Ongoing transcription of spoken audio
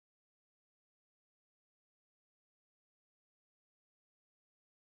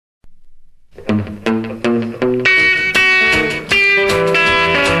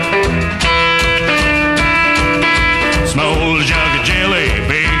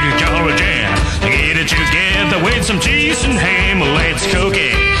cheese and ham, let's cook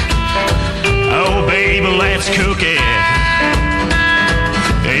it. Oh, baby, let's cook it.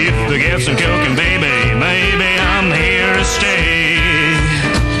 If we get some cooking, baby, maybe I'm here to stay.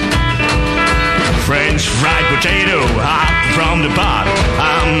 French fried potato, hot from the pot.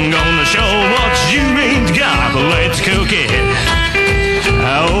 I'm gonna show what you ain't got. Let's cook it.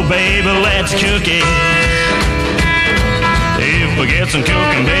 Oh, baby, let's cook it. If we get some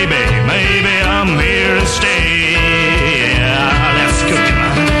cooking, baby, maybe I'm here to stay. Yeah, let's cook it, man.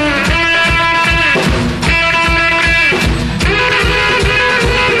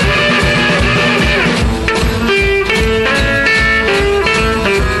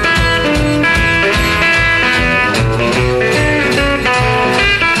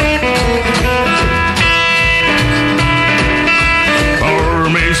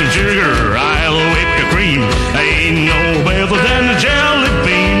 Some sugar, I'll whip the cream. Ain't no better than a jelly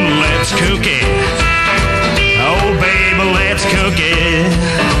bean. Let's cook it. Oh, baby, let's cook it.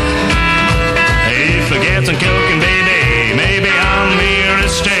 If I get some cooking, baby, maybe I'm here to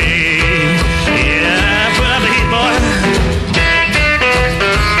stay. Yeah, put up the heat, boy.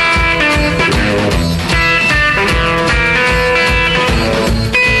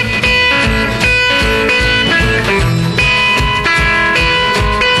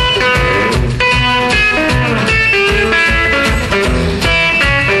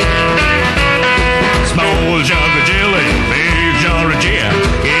 Jug of jelly, big jar of gin.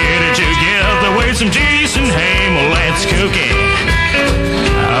 Get it together with some cheese and ham. Let's cook it.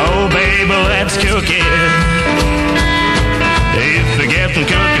 Oh, baby, let's cook it. If we get some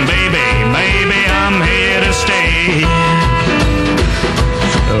cooking, baby, maybe I'm here to stay.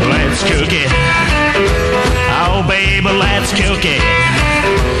 Let's cook it. Oh, baby, let's cook it.